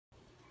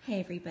Hey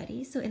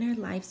everybody, so in our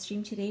live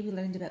stream today we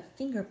learned about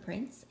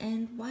fingerprints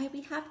and why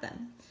we have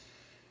them.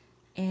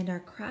 And our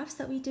crafts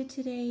that we did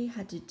today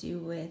had to do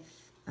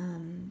with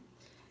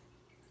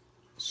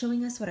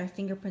showing us what our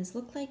fingerprints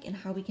look like and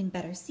how we can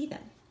better see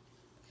them.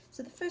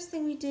 So the first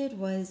thing we did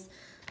was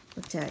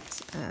looked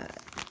at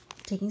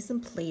taking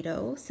some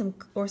Play-Doh, some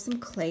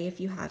clay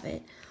if you have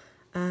it.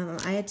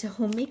 I had to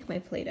home make my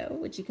Play-Doh,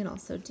 which you can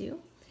also do.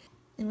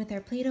 And with our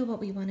Play-Doh, what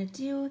we want to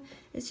do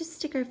is just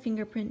stick our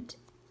fingertip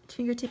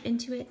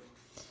into it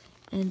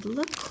and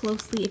look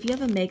closely. If you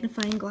have a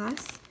magnifying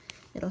glass,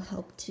 it'll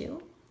help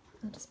too.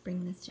 I'll just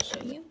bring this to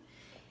show you.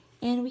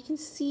 And we can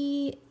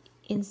see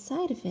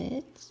inside of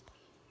it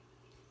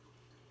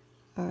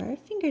our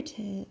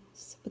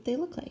fingertips, what they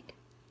look like.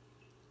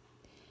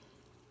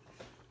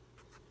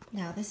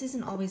 Now, this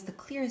isn't always the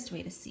clearest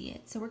way to see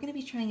it, so we're going to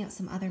be trying out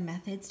some other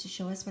methods to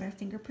show us what our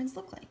fingerprints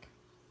look like.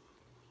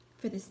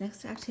 For this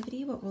next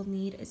activity, what we'll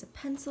need is a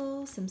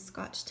pencil, some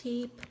Scotch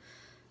tape,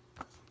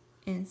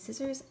 and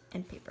scissors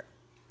and paper.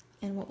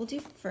 And what we'll do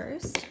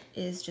first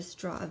is just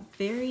draw a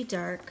very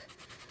dark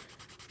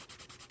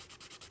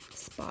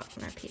spot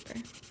on our paper.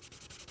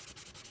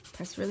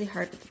 Press really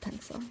hard with the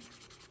pencil.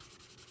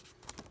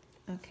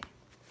 Okay.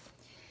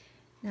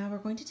 Now we're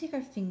going to take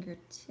our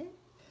fingertip.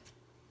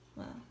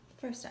 Well,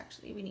 first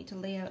actually we need to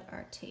lay out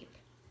our tape.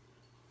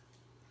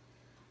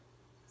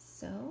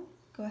 So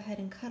go ahead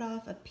and cut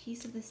off a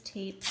piece of this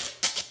tape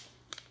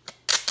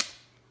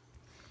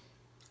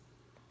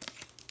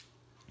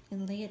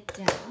and lay it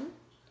down.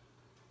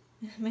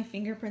 My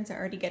fingerprints are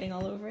already getting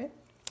all over it.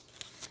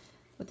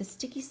 With the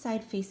sticky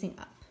side facing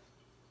up.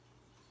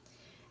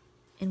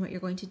 And what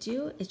you're going to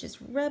do is just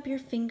rub your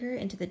finger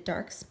into the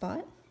dark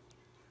spot.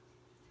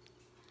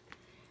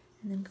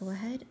 And then go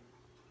ahead,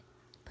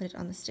 put it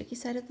on the sticky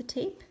side of the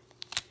tape,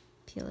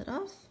 peel it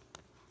off,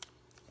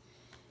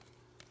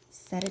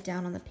 set it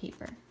down on the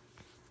paper.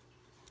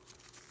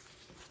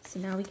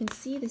 So now we can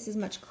see this is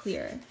much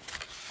clearer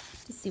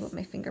to see what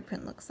my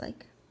fingerprint looks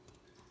like.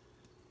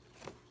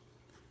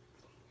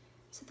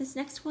 So this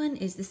next one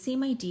is the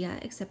same idea,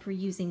 except we're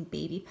using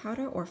baby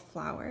powder or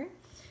flour,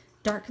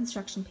 dark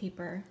construction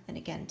paper, and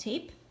again,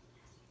 tape.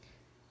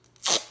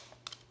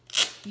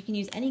 You can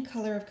use any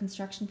color of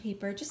construction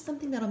paper, just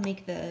something that'll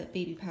make the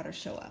baby powder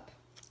show up.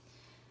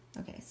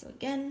 Okay, so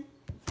again,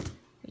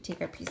 we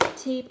take our piece of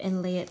tape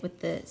and lay it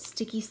with the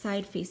sticky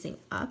side facing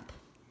up.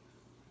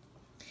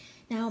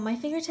 Now my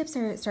fingertips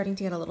are starting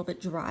to get a little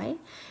bit dry,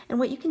 and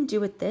what you can do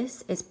with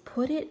this is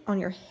put it on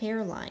your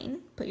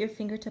hairline, put your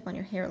fingertip on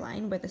your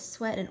hairline where the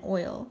sweat and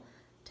oil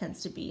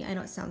tends to be. I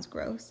know it sounds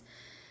gross,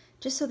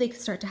 just so they can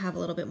start to have a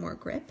little bit more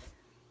grip.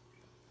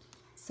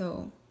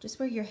 So just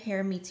where your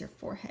hair meets your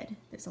forehead,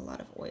 there's a lot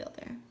of oil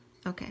there.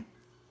 Okay,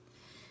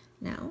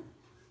 now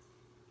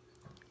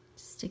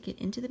stick it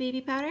into the baby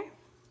powder,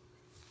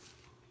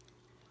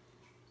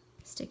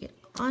 stick it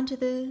onto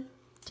the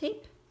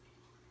tape,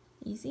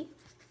 easy.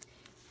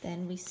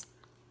 Then we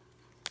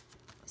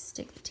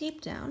stick the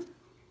tape down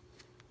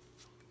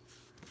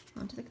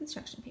onto the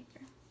construction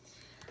paper.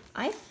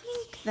 I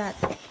think that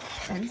the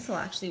pencil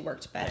actually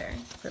worked better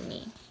for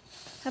me.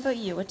 How about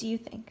you? What do you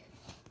think?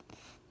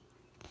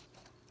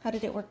 How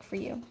did it work for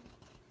you?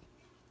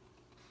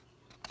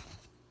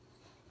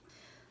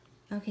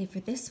 Okay, for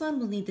this one,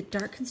 we'll need the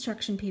dark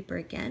construction paper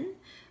again.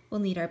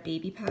 We'll need our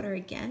baby powder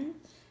again.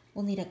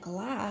 We'll need a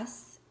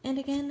glass, and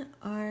again,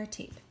 our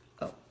tape.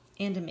 Oh,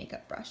 and a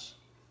makeup brush.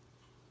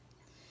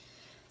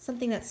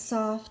 Something that's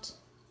soft,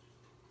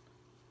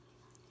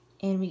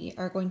 and we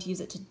are going to use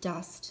it to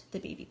dust the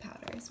baby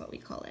powder, is what we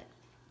call it.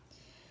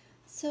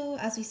 So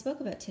as we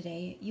spoke about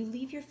today, you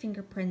leave your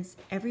fingerprints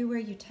everywhere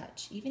you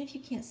touch, even if you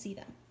can't see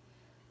them.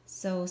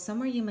 So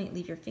somewhere you might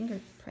leave your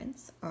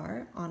fingerprints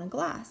are on a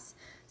glass.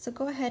 So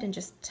go ahead and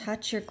just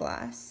touch your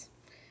glass.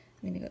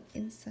 I'm going to go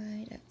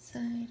inside,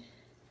 outside.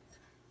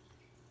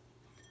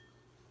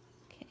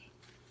 Okay.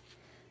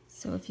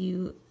 So if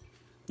you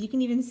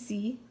can even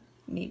see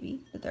maybe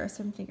that there are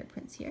some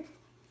fingerprints here.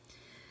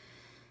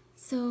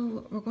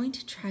 So we're going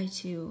to try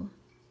to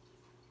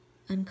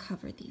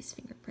uncover these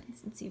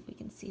fingerprints and see if we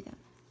can see them.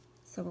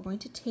 So we're going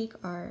to take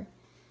our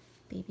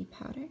baby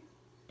powder,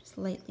 just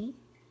lightly,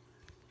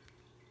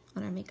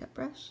 on our makeup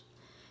brush,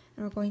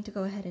 and we're going to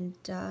go ahead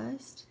and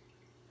dust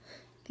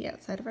the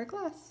outside of our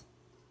glass.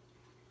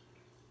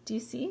 Do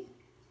you see?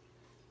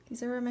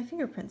 These are where my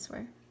fingerprints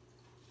were.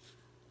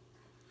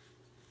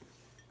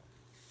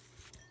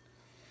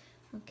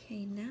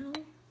 Okay, now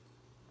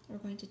we're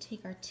going to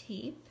take our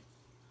tape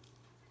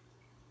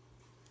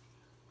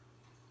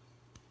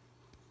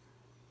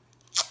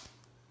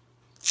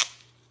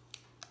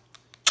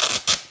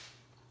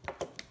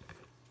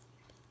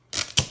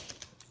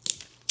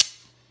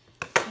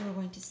and we're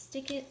going to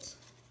stick it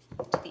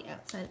to the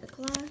outside of the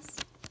glass.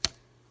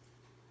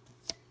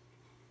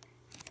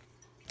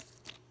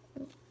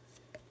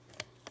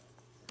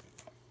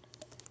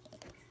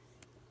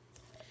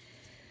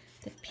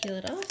 Then peel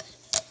it off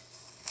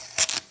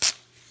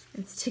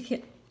and stick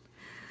it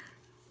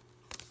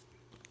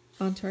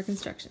onto our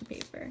construction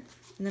paper.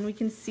 And then we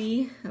can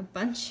see a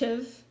bunch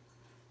of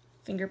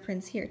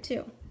fingerprints here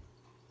too.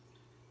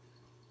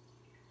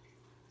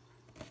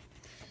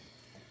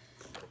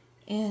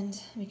 And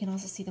we can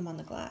also see them on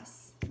the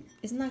glass.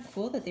 Isn't that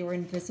cool that they were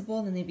invisible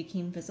and then they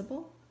became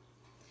visible?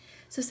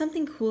 So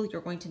something cool you're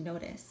going to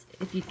notice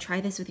if you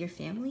try this with your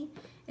family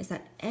is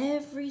that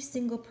every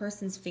single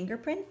person's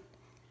fingerprint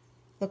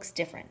looks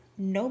different.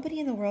 Nobody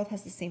in the world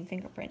has the same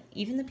fingerprint,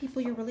 even the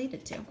people you're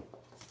related to.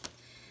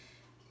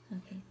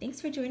 Okay, thanks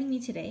for joining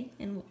me today,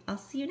 and I'll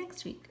see you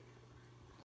next week.